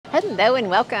Hello and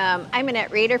welcome. I'm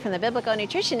Annette Reeder from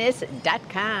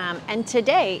thebiblicalnutritionist.com, and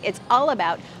today it's all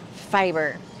about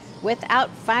fiber.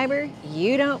 Without fiber,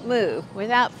 you don't move.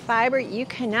 Without fiber, you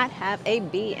cannot have a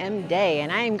BM day,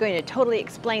 and I am going to totally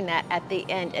explain that at the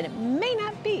end, and it may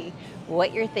not be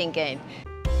what you're thinking.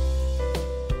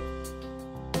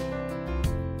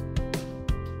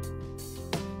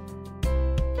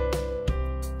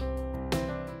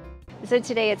 So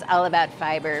today it's all about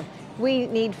fiber. We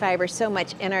need fiber so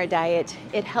much in our diet.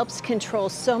 It helps control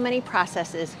so many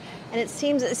processes, and it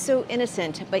seems so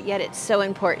innocent, but yet it's so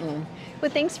important.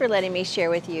 Well, thanks for letting me share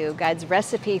with you God's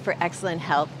recipe for excellent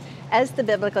health. As the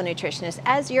biblical nutritionist,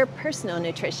 as your personal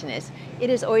nutritionist, it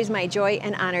is always my joy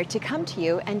and honor to come to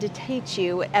you and to teach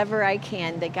you whatever I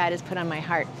can that God has put on my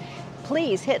heart.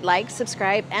 Please hit like,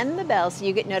 subscribe, and the bell so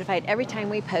you get notified every time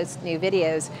we post new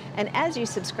videos. And as you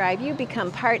subscribe, you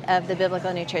become part of the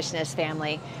Biblical Nutritionist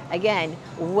family. Again,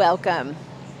 welcome.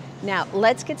 Now,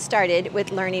 let's get started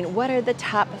with learning what are the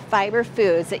top fiber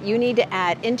foods that you need to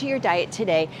add into your diet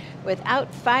today.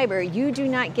 Without fiber, you do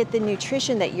not get the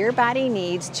nutrition that your body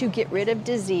needs to get rid of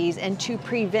disease and to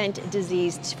prevent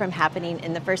disease from happening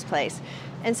in the first place.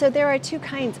 And so there are two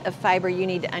kinds of fiber you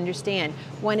need to understand.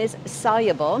 One is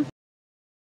soluble,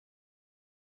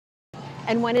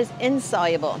 and one is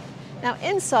insoluble. Now,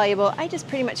 insoluble, I just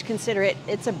pretty much consider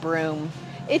it's a broom.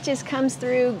 It just comes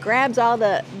through, grabs all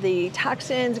the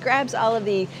toxins, grabs all of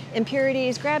the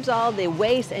impurities, grabs all the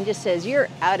waste, and just says, you're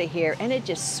out of here, and it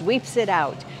just sweeps it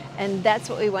out. And that's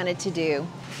what we wanted to do.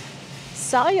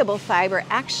 Soluble fiber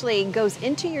actually goes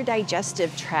into your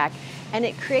digestive tract, and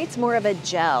it creates more of a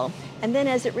gel. And then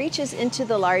as it reaches into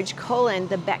the large colon,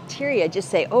 the bacteria just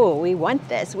say, oh, we want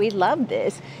this, we love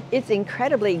this, it's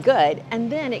incredibly good.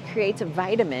 And then it creates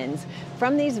vitamins.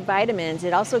 From these vitamins,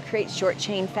 it also creates short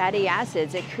chain fatty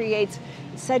acids. It creates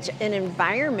such an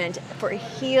environment for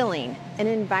healing, an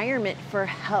environment for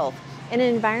health, an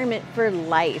environment for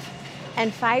life.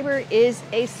 And fiber is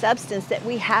a substance that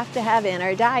we have to have in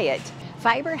our diet.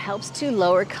 Fiber helps to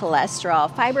lower cholesterol.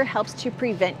 Fiber helps to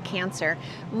prevent cancer.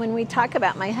 When we talk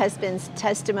about my husband's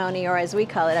testimony, or as we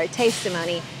call it, our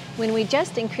tastimony, when we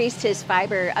just increased his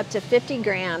fiber up to 50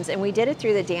 grams, and we did it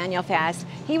through the Daniel fast,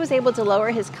 he was able to lower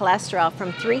his cholesterol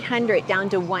from 300 down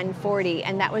to 140,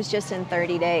 and that was just in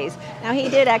 30 days. Now, he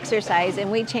did exercise,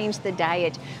 and we changed the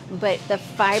diet, but the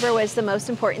fiber was the most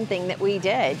important thing that we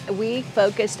did. We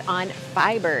focused on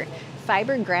fiber.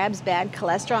 Fiber grabs bad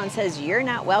cholesterol and says, you're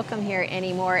not welcome here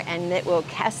anymore, and it will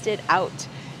cast it out.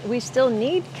 We still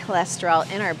need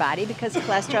cholesterol in our body because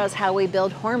cholesterol is how we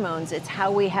build hormones. It's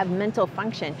how we have mental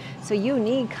function. So you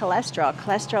need cholesterol.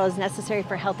 Cholesterol is necessary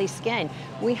for healthy skin.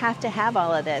 We have to have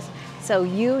all of this. So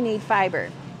you need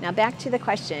fiber. Now back to the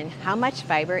question, how much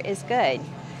fiber is good?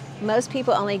 Most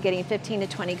people only getting 15 to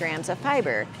 20 grams of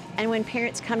fiber. And when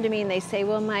parents come to me and they say,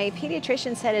 well, my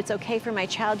pediatrician said it's okay for my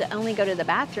child to only go to the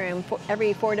bathroom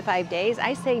every 4 to 5 days,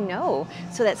 I say no.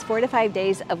 So that's 4 to 5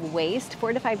 days of waste,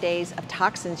 4 to 5 days of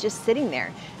toxins just sitting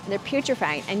there. And they're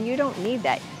putrefying, and you don't need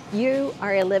that. You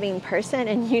are a living person,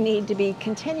 and you need to be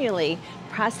continually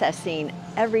processing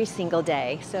every single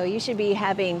day. So you should be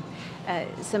having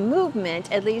some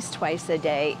movement at least twice a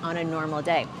day on a normal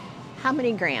day. How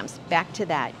many grams? Back to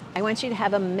that. I want you to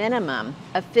have a minimum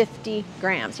of 50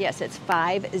 grams. Yes, it's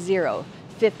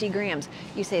 50 grams.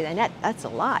 You say, Annette, that's a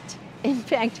lot. In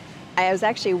fact, I was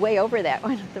actually way over that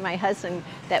with my husband.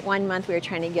 That 1 month we were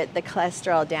trying to get the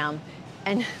cholesterol down.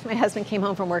 And my husband came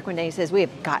home from work one day and he says,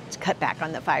 we've got to cut back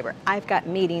on the fiber. I've got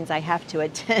meetings I have to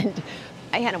attend.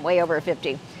 I had him way over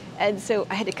 50. And so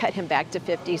I had to cut him back to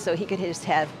 50 so he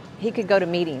could go to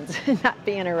meetings and not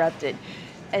be interrupted.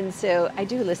 And so I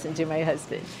do listen to my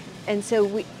husband. And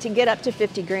so to get up to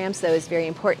 50 grams, though, is very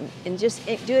important. And just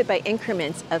do it by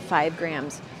increments of 5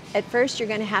 grams. At first, you're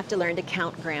going to have to learn to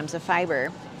count grams of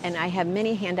fiber. And I have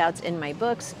many handouts in my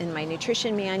books, in my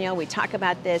nutrition manual. We talk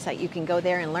about this. You can go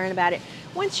there and learn about it.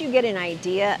 Once you get an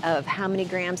idea of how many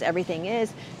grams everything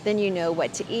is, then you know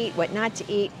what to eat, what not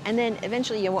to eat. And then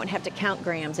eventually you won't have to count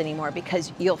grams anymore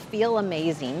because you'll feel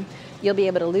amazing. You'll be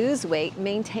able to lose weight,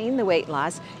 maintain the weight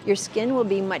loss. Your skin will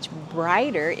be much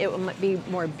brighter. It will be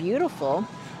more beautiful.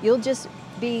 You'll just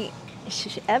be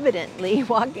evidently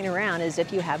walking around as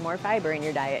if you have more fiber in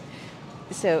your diet.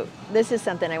 So this is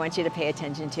something I want you to pay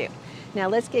attention to. Now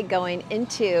let's get going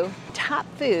into top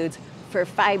foods for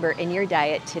fiber in your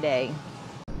diet today.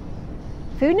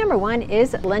 Food number 1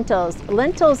 is lentils.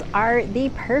 Lentils are the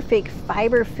perfect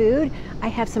fiber food. I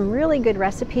have some really good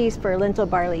recipes for lentil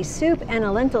barley soup and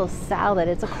a lentil salad.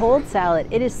 It's a cold salad.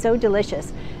 It is so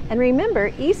delicious. And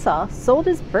remember, Esau sold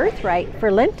his birthright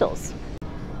for lentils.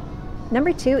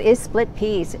 Number 2 is split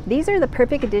peas. These are the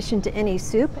perfect addition to any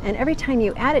soup, and every time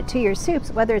you add it to your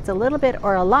soups, whether it's a little bit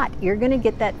or a lot, you're going to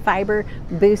get that fiber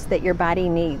boost that your body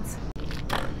needs.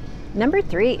 Number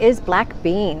 3 is black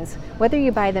beans. Whether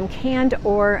you buy them canned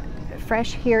or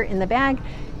fresh here in the bag,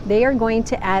 they are going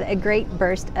to add a great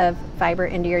burst of fiber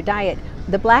into your diet.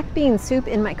 The black bean soup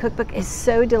in my cookbook is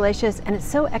so delicious, and it's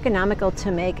so economical to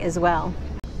make as well.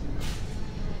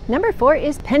 Number 4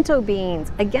 is pinto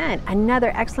beans. Again,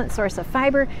 another excellent source of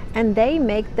fiber, and they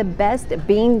make the best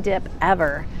bean dip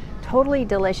ever. Totally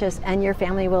delicious, and your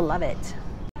family will love it.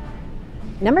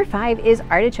 Number 5 is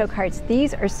artichoke hearts.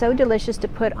 These are so delicious to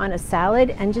put on a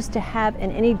salad and just to have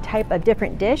in any type of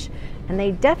different dish, and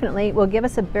they definitely will give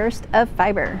us a burst of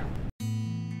fiber.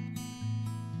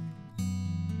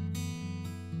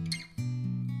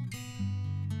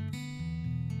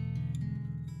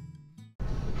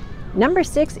 Number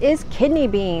 6 is kidney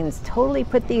beans. Totally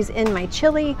put these in my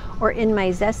chili or in my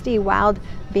zesty wild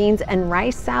beans and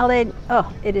rice salad.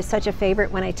 Oh, it is such a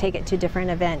favorite when I take it to different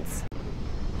events.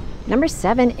 Number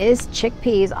 7 is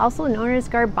chickpeas, also known as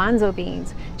garbanzo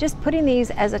beans. Just putting these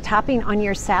as a topping on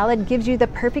your salad gives you the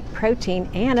perfect protein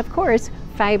and, of course,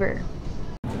 fiber.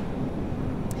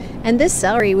 And this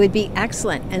celery would be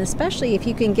excellent, and especially if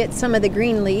you can get some of the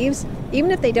green leaves. Even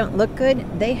if they don't look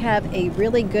good, they have a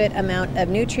really good amount of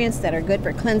nutrients that are good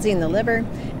for cleansing the liver,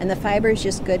 and the fiber is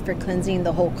just good for cleansing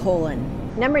the whole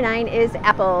colon. Number 9 is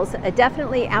apples.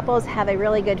 Definitely apples have a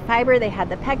really good fiber. They have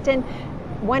the pectin.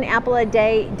 1 apple a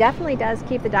day definitely does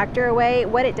keep the doctor away.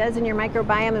 What it does in your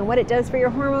microbiome and what it does for your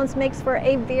hormones makes for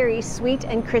a very sweet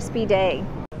and crispy day.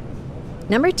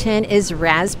 Number 10 is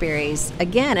raspberries.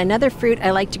 Again, another fruit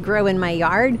I like to grow in my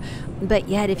yard, but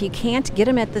yet if you can't get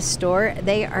them at the store,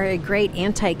 they are a great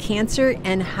anti-cancer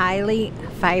and highly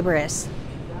fibrous.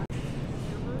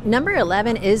 Number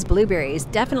 11 is blueberries.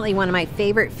 Definitely one of my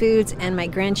favorite foods and my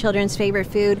grandchildren's favorite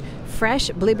food. Fresh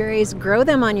blueberries, grow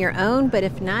them on your own, but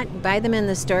if not, buy them in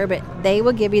the store, but they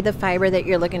will give you the fiber that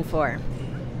you're looking for.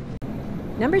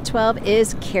 Number 12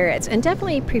 is carrots, and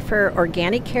definitely prefer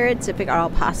organic carrots if at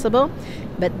all possible,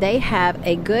 but they have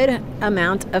a good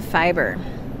amount of fiber.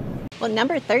 Well,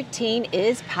 number 13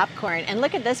 is popcorn, and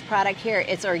look at this product here.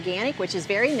 It's organic, which is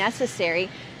very necessary.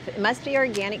 It must be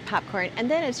organic popcorn, and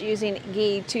then it's using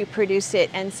ghee to produce it,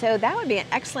 and so that would be an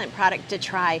excellent product to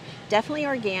try. Definitely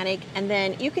organic, and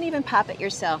then you can even pop it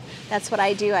yourself. That's what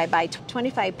I do. I buy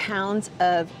 25 pounds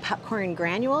of popcorn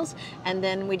granules, and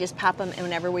then we just pop them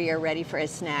whenever we are ready for a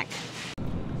snack.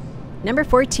 Number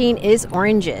 14 is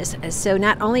oranges. So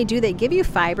not only do they give you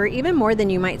fiber, even more than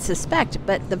you might suspect,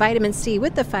 but the vitamin C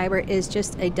with the fiber is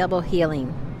just a double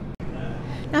healing.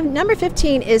 Now, number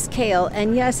 15 is kale,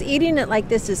 and yes, eating it like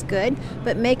this is good,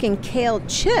 but making kale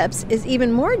chips is even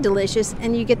more delicious,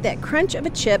 and you get that crunch of a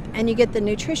chip, and you get the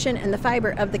nutrition and the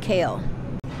fiber of the kale.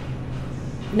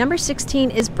 Number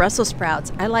 16 is Brussels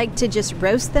sprouts. I like to just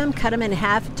roast them, cut them in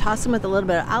half, toss them with a little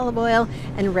bit of olive oil,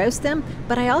 and roast them,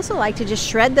 but I also like to just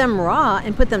shred them raw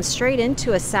and put them straight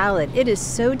into a salad. It is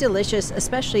so delicious,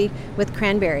 especially with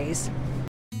cranberries.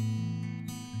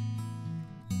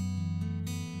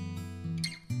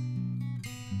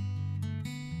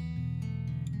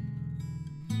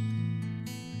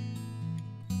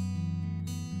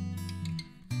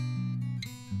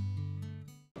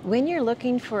 When you're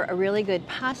looking for a really good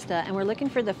pasta and we're looking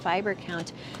for the fiber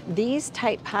count, these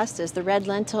type pastas, the red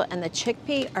lentil and the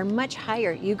chickpea, are much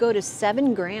higher. You go to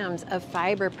 7 grams of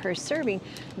fiber per serving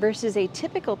versus a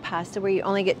typical pasta where you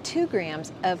only get 2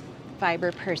 grams of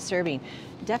fiber per serving.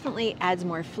 Definitely adds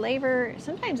more flavor,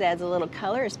 sometimes adds a little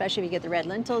color, especially if you get the red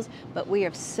lentils, but we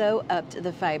have so upped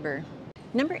the fiber.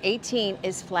 Number 18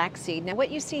 is flaxseed. Now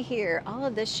what you see here, all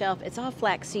of this shelf, it's all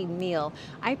flaxseed meal.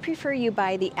 I prefer you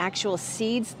buy the actual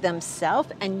seeds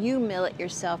themselves and you mill it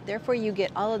yourself. Therefore you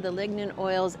get all of the lignin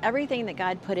oils, everything that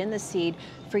God put in the seed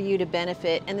for you to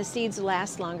benefit, and the seeds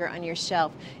last longer on your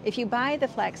shelf. If you buy the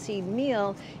flaxseed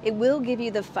meal, it will give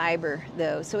you the fiber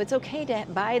though. So it's okay to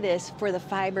buy this for the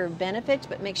fiber benefit,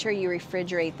 but make sure you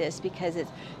refrigerate this because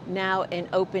it's now an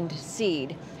opened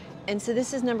seed. And so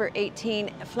this is number 18.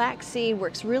 Flaxseed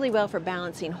works really well for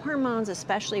balancing hormones,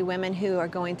 especially women who are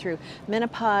going through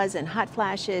menopause and hot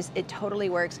flashes. It totally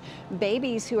works.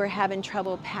 Babies who are having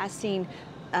trouble passing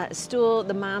stool,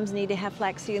 the moms need to have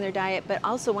flaxseed in their diet, but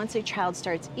also once a child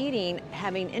starts eating,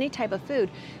 having any type of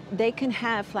food, they can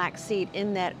have flaxseed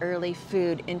in that early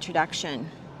food introduction.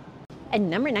 And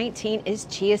number 19 is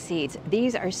chia seeds.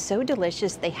 These are so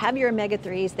delicious. They have your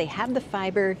omega-3s, they have the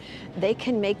fiber, they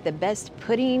can make the best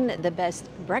pudding, the best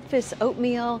breakfast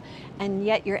oatmeal, and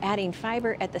yet you're adding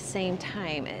fiber at the same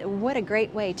time. What a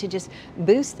great way to just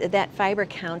boost that fiber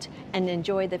count and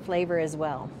enjoy the flavor as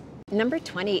well. Number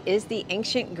 20 is the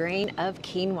ancient grain of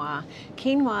quinoa.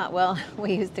 Quinoa, well,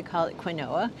 we used to call it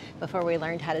quinoa before we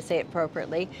learned how to say it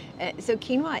appropriately. So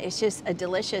quinoa is just a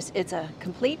delicious, it's a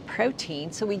complete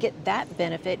protein, so we get that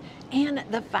benefit and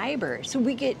the fiber. So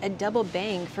we get a double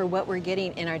bang for what we're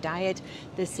getting in our diet.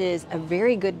 This is a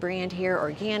very good brand here,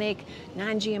 organic,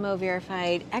 non-GMO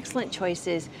verified, excellent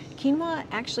choices. Quinoa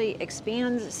actually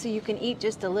expands so you can eat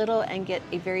just a little and get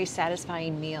a very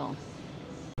satisfying meal.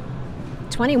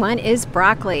 21 is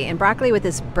broccoli, and broccoli with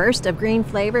this burst of green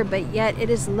flavor, but yet it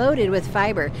is loaded with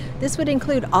fiber. This would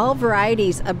include all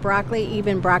varieties of broccoli,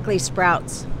 even broccoli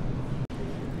sprouts.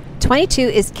 22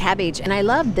 is cabbage, and I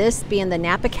love this being the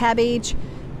Napa cabbage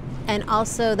and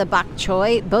also the bok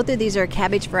choy. Both of these are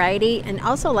cabbage variety, and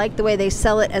also like the way they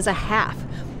sell it as a half.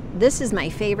 This is my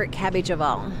favorite cabbage of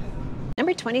all.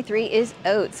 Number 23 is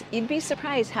oats. You'd be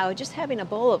surprised how just having a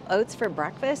bowl of oats for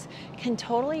breakfast can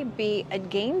totally be a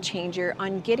game changer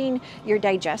on getting your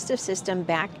digestive system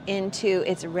back into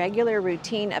its regular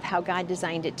routine of how God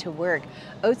designed it to work.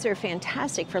 Oats are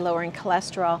fantastic for lowering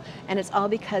cholesterol, and it's all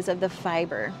because of the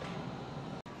fiber.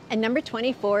 And number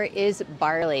 24 is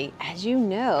barley. As you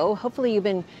know, hopefully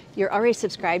you're already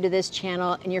subscribed to this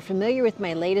channel and you're familiar with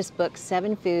my latest book,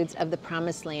 7 Foods of the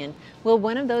Promised Land. Well,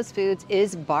 one of those foods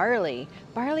is barley.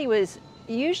 Barley was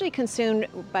usually consumed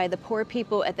by the poor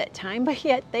people at that time, but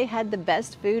yet they had the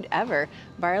best food ever.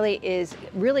 Barley is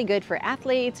really good for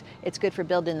athletes, it's good for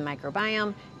building the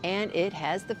microbiome, and it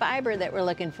has the fiber that we're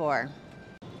looking for.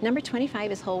 Number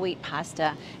 25 is whole wheat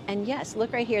pasta. And yes,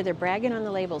 look right here, they're bragging on the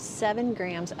label, 7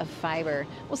 grams of fiber.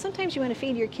 Well, sometimes you want to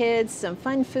feed your kids some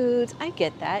fun foods. I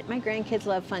get that. My grandkids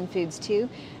love fun foods too.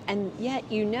 And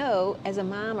yet, you know, as a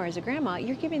mom or as a grandma,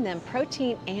 you're giving them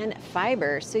protein and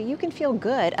fiber so you can feel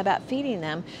good about feeding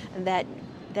them that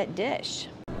dish.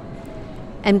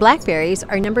 And blackberries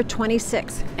are number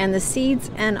 26, and the seeds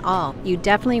and all. You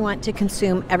definitely want to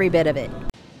consume every bit of it.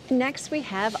 Next, we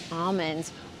have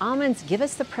almonds. Almonds give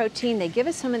us the protein, they give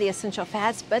us some of the essential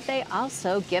fats, but they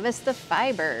also give us the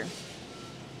fiber.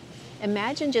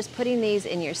 Imagine just putting these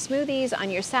in your smoothies,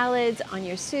 on your salads, on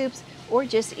your soups, or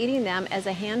just eating them as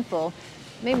a handful.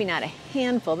 Maybe not a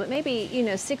handful, but maybe,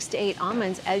 6 to 8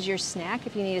 almonds as your snack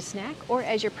if you need a snack, or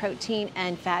as your protein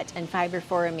and fat and fiber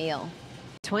for a meal.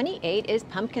 28 is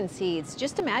pumpkin seeds.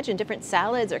 Just imagine different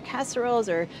salads or casseroles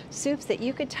or soups that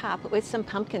you could top with some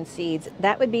pumpkin seeds.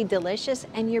 That would be delicious,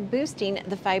 and you're boosting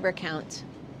the fiber count.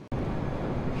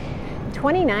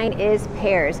 29 is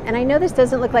pears, and I know this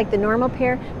doesn't look like the normal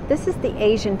pear. This is the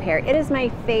Asian pear. It is my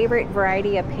favorite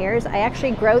variety of pears. I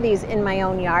actually grow these in my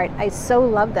own yard. I so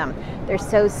love them. They're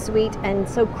so sweet and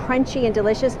so crunchy and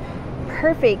delicious.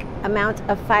 Perfect amount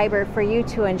of fiber for you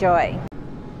to enjoy.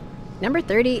 Number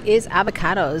 30 is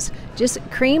avocados. Just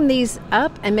cream these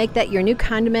up and make that your new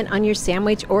condiment on your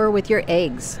sandwich or with your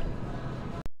eggs.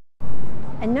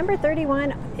 And number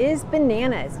 31 is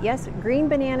bananas. Yes, green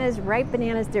bananas, ripe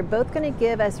bananas, they're both going to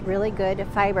give us really good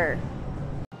fiber.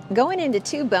 Going into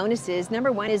 2 bonuses,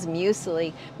 number 1 is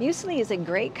muesli. Muesli is a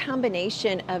great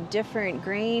combination of different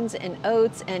grains and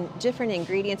oats and different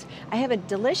ingredients. I have a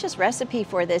delicious recipe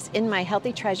for this in my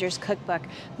Healthy Treasures Cookbook.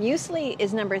 Muesli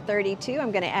is number 32.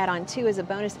 I'm going to add on 2 as a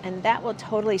bonus, and that will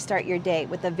totally start your day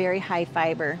with a very high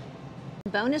fiber.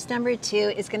 Bonus number 2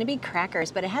 is going to be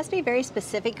crackers, but it has to be very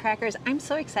specific crackers. I'm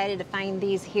so excited to find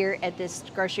these here at this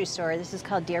grocery store. This is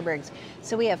called Deerberg's.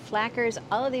 So we have flackers.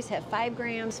 All of these have 5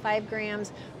 grams,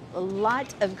 a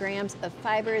lot of grams of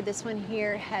fiber. This one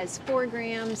here has 4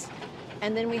 grams.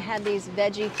 And then we have these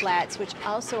veggie flats, which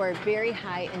also are very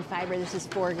high in fiber. This is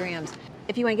 4 grams.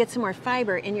 If you want to get some more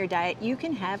fiber in your diet, you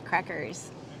can have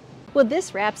crackers. Well,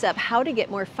 this wraps up how to get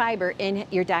more fiber in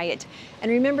your diet. And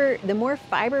remember, the more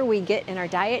fiber we get in our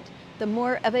diet, the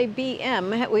more of a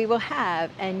BM we will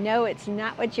have. And no, it's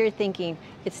not what you're thinking.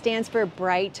 It stands for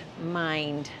bright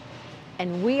mind.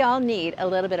 And we all need a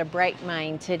little bit of bright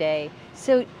mind today.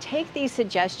 So take these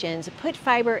suggestions, put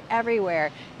fiber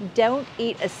everywhere. Don't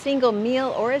eat a single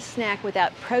meal or a snack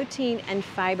without protein and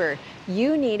fiber.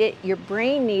 You need it, your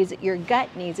brain needs it, your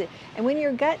gut needs it. And when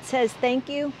your gut says thank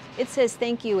you, it says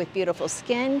thank you with beautiful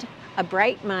skin, a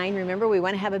bright mind. Remember, we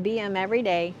want to have a BM every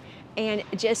day, and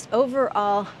just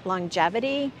overall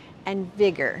longevity and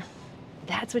vigor.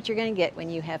 That's what you're going to get when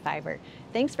you have fiber.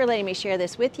 Thanks for letting me share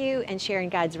this with you and sharing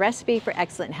God's recipe for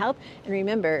excellent health. And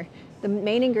remember, The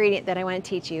main ingredient that I want to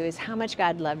teach you is how much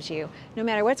God loves you. No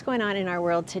matter what's going on in our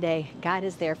world today, God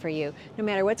is there for you. No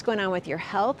matter what's going on with your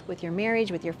health, with your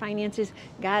marriage, with your finances,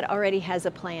 God already has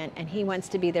a plan and He wants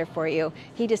to be there for you.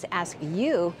 He just asks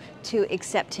you to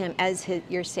accept Him as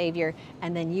your Savior,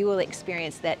 and then you will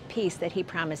experience that peace that He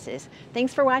promises.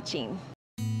 Thanks for watching.